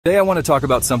Today I want to talk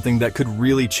about something that could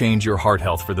really change your heart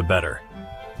health for the better.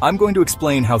 I'm going to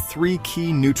explain how 3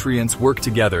 key nutrients work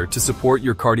together to support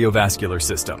your cardiovascular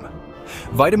system.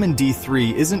 Vitamin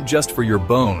D3 isn't just for your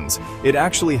bones, it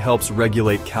actually helps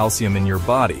regulate calcium in your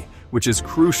body, which is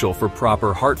crucial for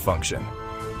proper heart function.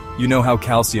 You know how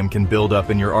calcium can build up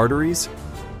in your arteries?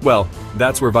 Well,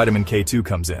 that's where vitamin K2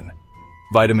 comes in.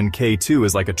 Vitamin K2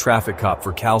 is like a traffic cop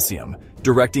for calcium,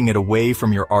 directing it away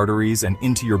from your arteries and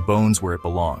into your bones where it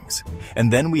belongs.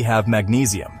 And then we have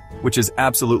magnesium, which is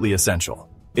absolutely essential.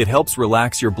 It helps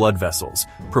relax your blood vessels,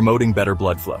 promoting better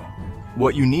blood flow.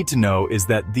 What you need to know is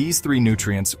that these 3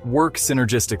 nutrients work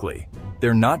synergistically.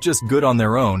 They're not just good on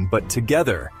their own, but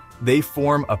together, they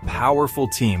form a powerful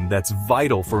team that's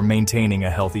vital for maintaining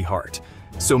a healthy heart.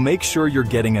 So make sure you're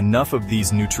getting enough of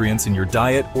these nutrients in your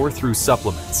diet or through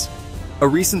supplements. A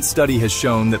recent study has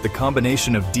shown that the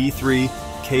combination of D3,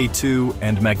 K2,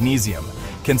 and magnesium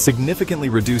can significantly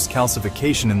reduce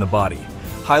calcification in the body,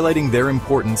 highlighting their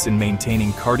importance in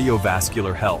maintaining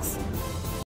cardiovascular health.